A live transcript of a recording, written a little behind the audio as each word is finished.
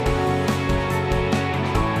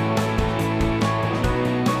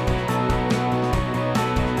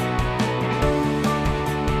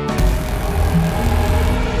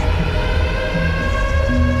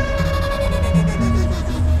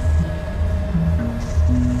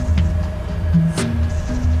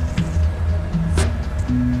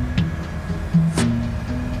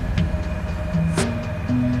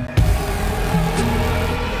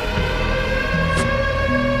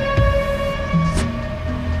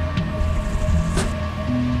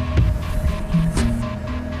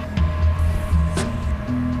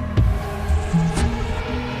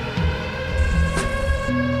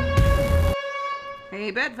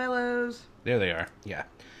fellows. There they are. Yeah.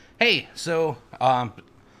 Hey, so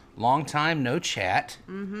long time no chat.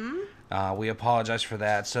 Mm-hmm. We apologize for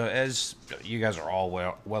that. So as you guys are all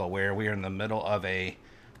well aware, we are in the middle of a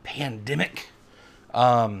pandemic,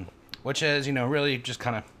 which has really just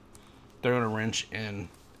kind of thrown a wrench in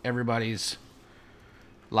everybody's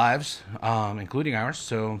lives, including ours.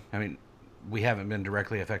 So I mean, we haven't been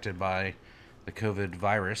directly affected by the COVID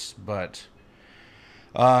virus, but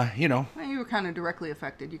Well, you were kind of directly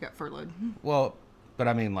affected. You got furloughed. well, but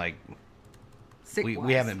I mean, like, Sick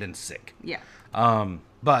we haven't been sick. Yeah.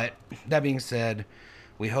 But that being said,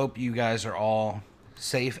 we hope you guys are all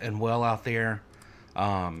safe and well out there,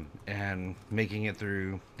 and making it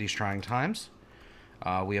through these trying times.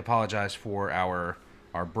 We apologize for our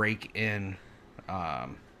break in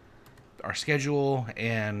our schedule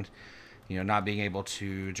and not being able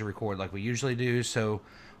to record like we usually do. So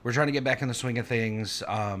we're trying to get back in the swing of things.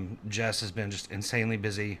 Jess has been just insanely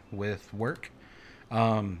busy with work,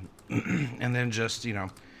 and then just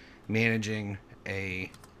managing a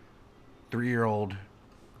 3-year-old.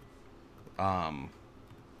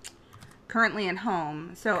 Currently at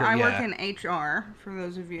home. So I work in HR, for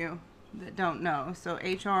those of you that don't know. So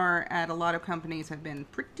HR at a lot of companies have been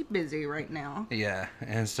pretty busy right now. Yeah,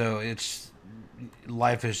 and so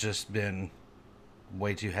life has just been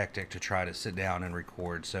way too hectic to try to sit down and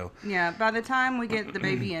record. So yeah, by the time we get the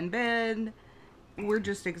baby in bed, we're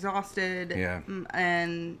just exhausted. Yeah.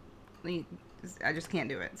 And I just can't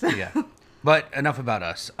do it. So. Yeah. But enough about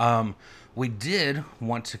us. We did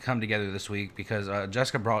want to come together this week because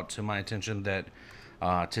Jessica brought to my attention that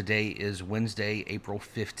today is Wednesday, April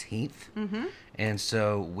 15th. Mm-hmm. And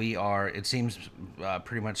so we are, it seems,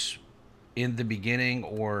 pretty much in the beginning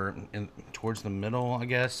or towards the middle, I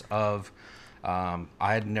guess, of, I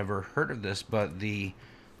had never heard of this, but the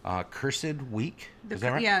Cursed Week. Is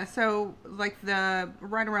that right? Yeah, so like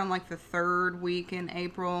right around like the third week in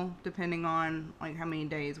April, depending on like how many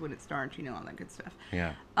days when it starts, all that good stuff.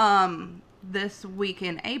 Yeah. This week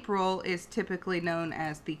in April is typically known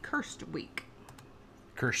as the Cursed Week.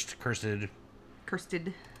 Cursed. Cursed.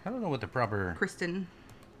 I don't know what the proper Kristen.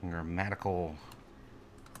 grammatical.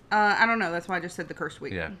 I don't know. That's why I just said the Cursed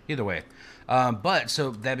Week. Yeah. Either way, but so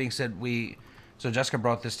that being said, So Jessica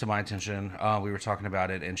brought this to my attention. We were talking about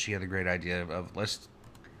it, and she had the great idea of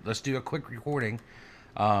let's do a quick recording.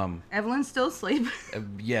 Evelyn's still asleep.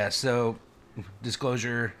 Yeah. So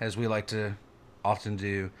disclosure, as we like to often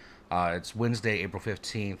do, it's Wednesday, April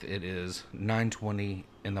 15th. It is 9:20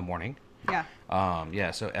 in the morning. Yeah.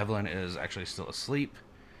 Yeah. So Evelyn is actually still asleep.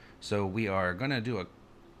 So we are gonna do a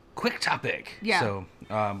quick topic. Yeah. So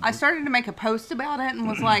I started to make a post about it and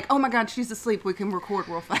was like, "Oh my God, she's asleep. We can record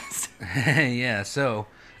real fast." Yeah. So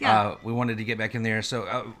Yeah. we wanted to get back in there.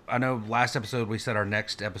 So I know last episode we said our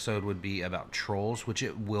next episode would be about trolls, which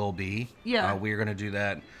it will be. Yeah. We are going to do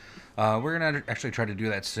that. We're going to actually try to do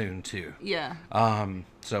that soon too. Yeah.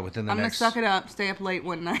 So within the I'm next. gonna suck it up, stay up late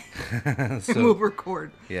one night, and So- we'll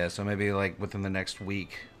record. Yeah. So maybe like within the next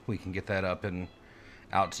week we can get that up and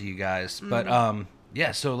out to you guys. Mm-hmm. But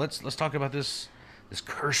yeah. So let's talk about this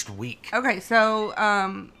cursed week. Okay,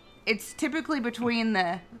 so it's typically between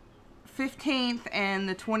the 15th and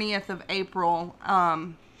the 20th of April.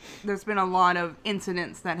 There's been a lot of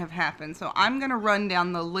incidents that have happened. So I'm going to run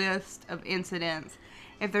down the list of incidents.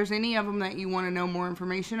 If there's any of them that you want to know more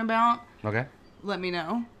information about, Okay. let me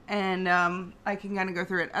know. And I can kind of go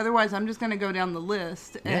through it. Otherwise, I'm just going to go down the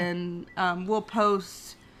list and we'll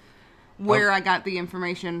post where I got the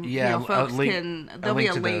information. Yeah, Folks there'll be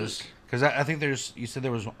a link. those. Because I think you said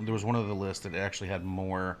there was one of the lists that actually had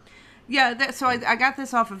more. Yeah, so I got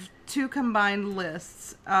this off of 2 combined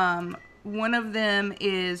lists. One of them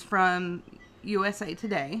is from USA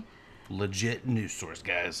Today. Legit news source,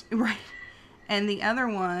 guys. Right. And the other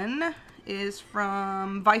one is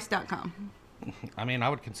from Vice.com. I mean, I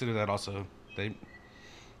would consider that also. They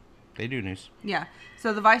do news. Yeah.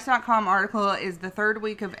 So the Vice.com article is the third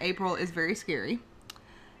week of April is very scary.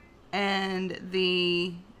 And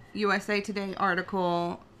the USA Today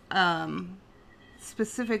article,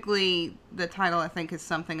 specifically the title I think is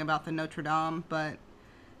something about the Notre Dame, but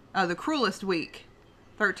the cruelest week,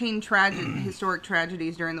 13 historic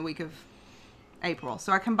tragedies during the week of April.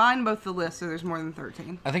 So I combined both the lists, so there's more than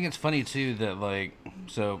 13. I think it's funny too that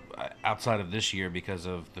outside of this year because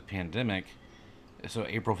of the pandemic, so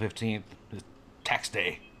April 15th is tax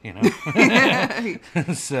day,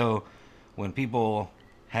 So when people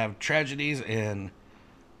have tragedies and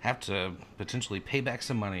have to potentially pay back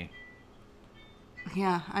some money.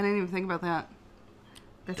 Yeah, I didn't even think about that.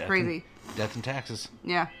 That's crazy. Death and taxes.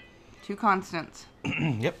 Yeah. 2 constants.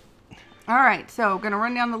 Yep. All right, so going to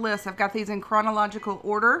run down the list. I've got these in chronological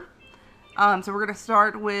order. So we're going to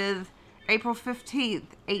start with April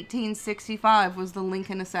 15th, 1865 was the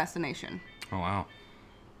Lincoln assassination. Oh, wow.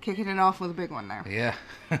 Kicking it off with a big one there. Yeah.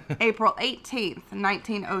 April 18th,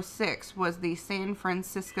 1906 was the San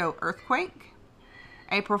Francisco earthquake.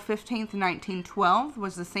 April 15th, 1912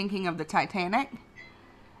 was the sinking of the Titanic.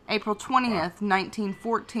 April 20th,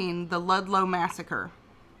 1914, the Ludlow Massacre.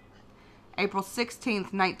 April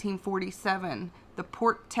 16th, 1947, the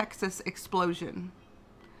Port Texas explosion.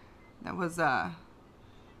 That was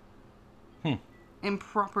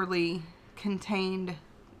improperly contained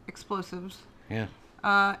explosives. Yeah.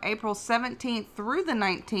 April 17th through the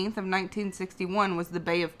 19th of 1961 was the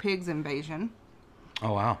Bay of Pigs invasion.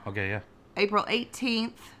 Oh, wow. Okay, yeah. April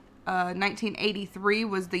 18th, 1983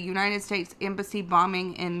 was the United States Embassy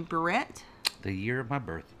bombing in Beirut. The year of my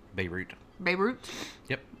birth. Beirut. Beirut?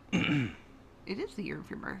 Yep. It is the year of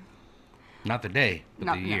your birth. Not the day, but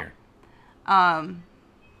No, the year.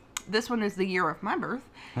 This one is the year of my birth.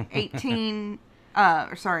 April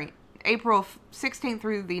 16th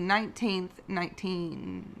through the 19th,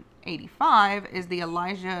 1985 is the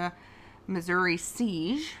Elijah, Missouri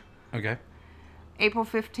siege. Okay. April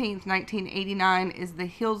 15th, 1989 is the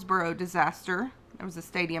Hillsborough disaster. That was a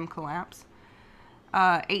stadium collapse.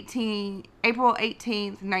 April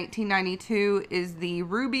 18th, 1992 is the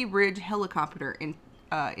Ruby Ridge helicopter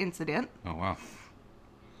incident. Oh, wow.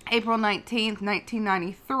 April 19th,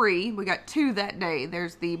 1993, we got two that day.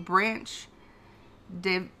 There's the Branch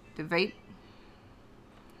Davidian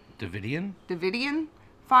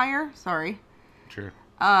fire, sorry. Sure.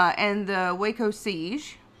 And the Waco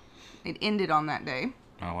siege. It ended on that day.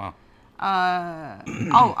 Oh, wow.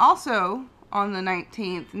 Also on the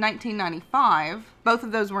 19th, 1995, both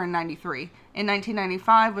of those were in 93. In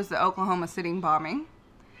 1995 was the Oklahoma City bombing.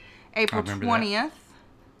 April 20th,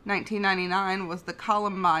 1999 was the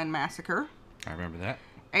Columbine massacre. I remember that.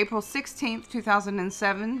 April 16th,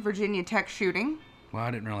 2007, Virginia Tech shooting. Well,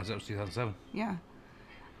 I didn't realize that was 2007. Yeah.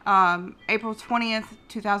 April 20th,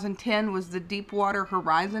 2010 was the Deepwater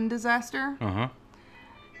Horizon disaster. Uh-huh.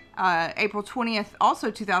 April 20th,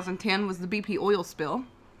 also 2010, was the BP oil spill.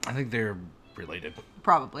 I think they're related.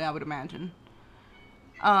 Probably, I would imagine.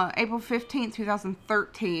 April 15th,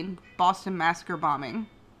 2013, Boston Massacre bombing.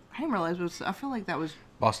 I didn't realize it was, I feel like that was...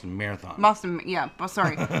 Boston Marathon.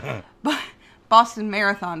 Boston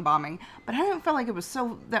Marathon bombing. But I didn't feel like it was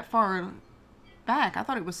that far back. I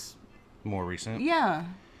thought it was... More recent? Yeah.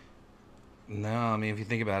 No, I mean, if you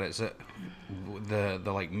think about it, so the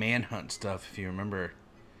like manhunt stuff, if you remember,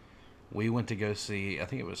 we went to go see, I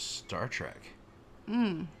think it was Star Trek.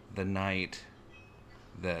 The night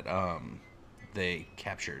that they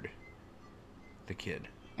captured the kid.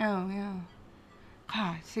 Oh, yeah.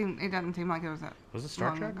 God, it doesn't seem like it was that. Was it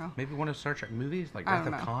Star Trek? Ago. Maybe one of the Star Trek movies, like I Wrath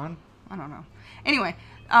don't of know. Khan. I don't know. Anyway,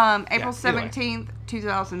 April 17th,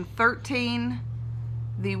 2013,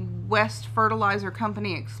 the West Fertilizer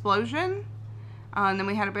Company explosion. And then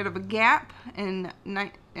we had a bit of a gap in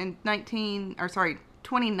 2019.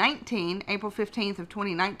 April 15th of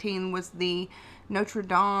 2019 was the Notre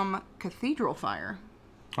Dame Cathedral fire.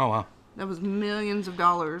 Oh, wow. That was millions of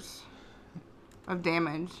dollars of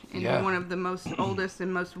damage in one of the most oldest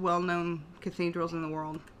and most well-known cathedrals in the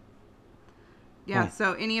world. Yeah,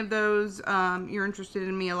 so any of those you're interested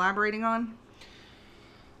in me elaborating on?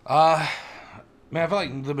 Man, I feel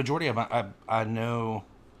like the majority of I know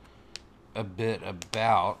a bit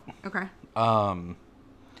about. Okay.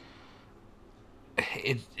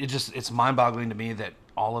 It's mind-boggling to me that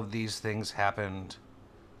all of these things happened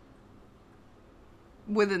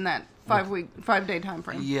within that 5-day time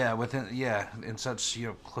frame. Yeah, in such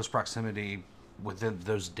close proximity within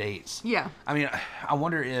those dates. Yeah. I mean, I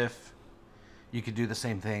wonder if you could do the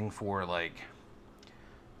same thing for like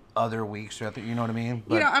other weeks throughout the, you know what I mean?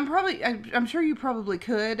 But, I'm sure you probably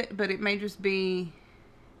could, but it may just be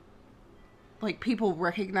like people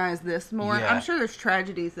recognize this more. Yeah. I'm sure there's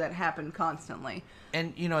tragedies that happen constantly.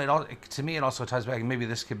 And to me it also ties back, and maybe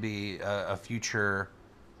this could be a future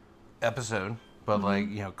episode, but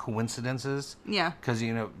like, coincidences. Yeah. Because,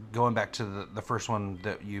 going back to the first one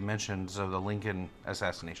that you mentioned, so the Lincoln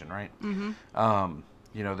assassination, right? Mm-hmm.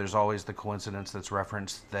 There's always the coincidence that's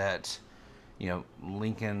referenced that,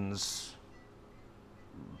 Lincoln's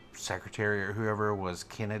secretary or whoever was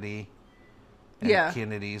Kennedy. And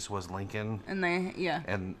Kennedy's was Lincoln. And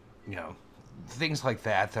And, things like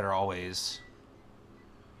that are always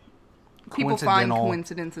people find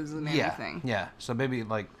coincidences in everything. Yeah. So maybe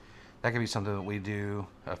like that could be something that we do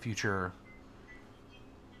a future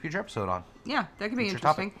episode on. Yeah, that could be future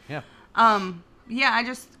interesting. Topic. Yeah.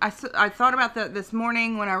 Yeah, I thought about that this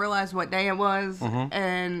morning when I realized what day it was,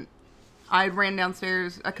 and I ran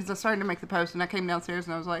downstairs because I started to make the post, and I came downstairs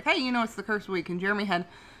and I was like, "Hey, it's the curse week," and Jeremy had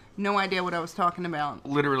no idea what I was talking about.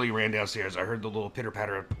 Literally ran downstairs. I heard the little pitter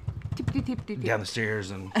patter down the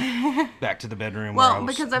stairs and back to the bedroom. Well, where I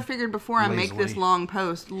was because I figured before I make this lazily- long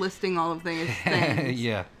post listing all of these things,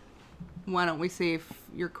 yeah. why don't we see if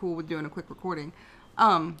you're cool with doing a quick recording?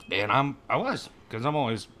 And I was, because I'm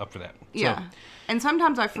always up for that. Yeah. So, And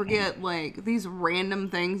sometimes I forget, like, these random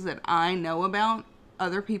things that I know about,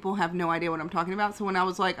 other people have no idea what I'm talking about. So when I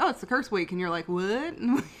was like, oh, it's the curse week, and you're like, what?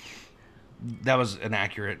 that was an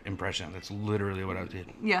accurate impression. That's literally what I did.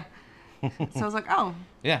 Yeah. So I was like, oh,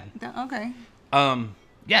 Yeah. okay.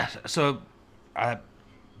 Yeah. So,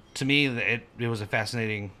 to me, it was a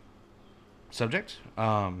fascinating subject.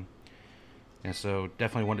 And so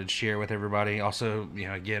definitely wanted to share with everybody. Also,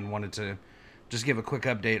 again, wanted to just give a quick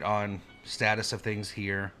update on status of things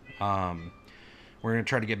here. We're going to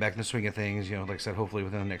try to get back in the swing of things. Like I said, hopefully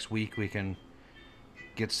within the next week we can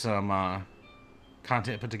get some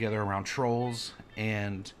content put together around trolls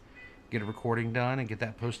and get a recording done and get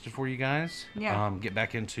that posted for you guys. Yeah. Get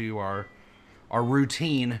back into our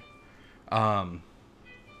routine.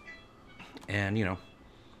 And,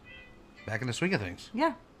 back in the swing of things.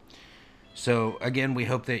 Yeah. So again, we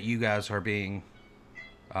hope that you guys are being,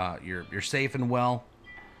 you're safe and well,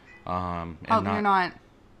 and Hope you're not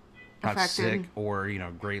not affected. sick or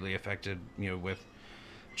greatly affected, with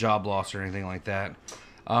job loss or anything like that.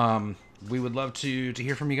 We would love to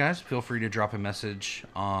hear from you guys. Feel free to drop a message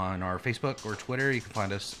on our Facebook or Twitter. You can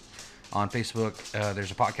find us on Facebook.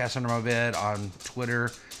 There's a podcast under my bed. On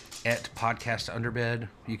Twitter at podcast underbed.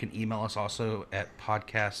 You can email us also at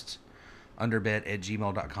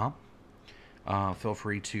podcastunderbed@gmail.com. Feel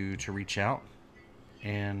free to reach out,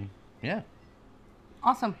 and yeah.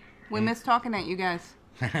 Awesome. We miss talking at you guys.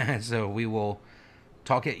 So we will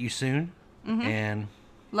talk at you soon, and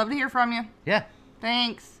Love to hear from you. yeah.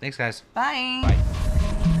 Thanks. Thanks, guys. Bye. Bye.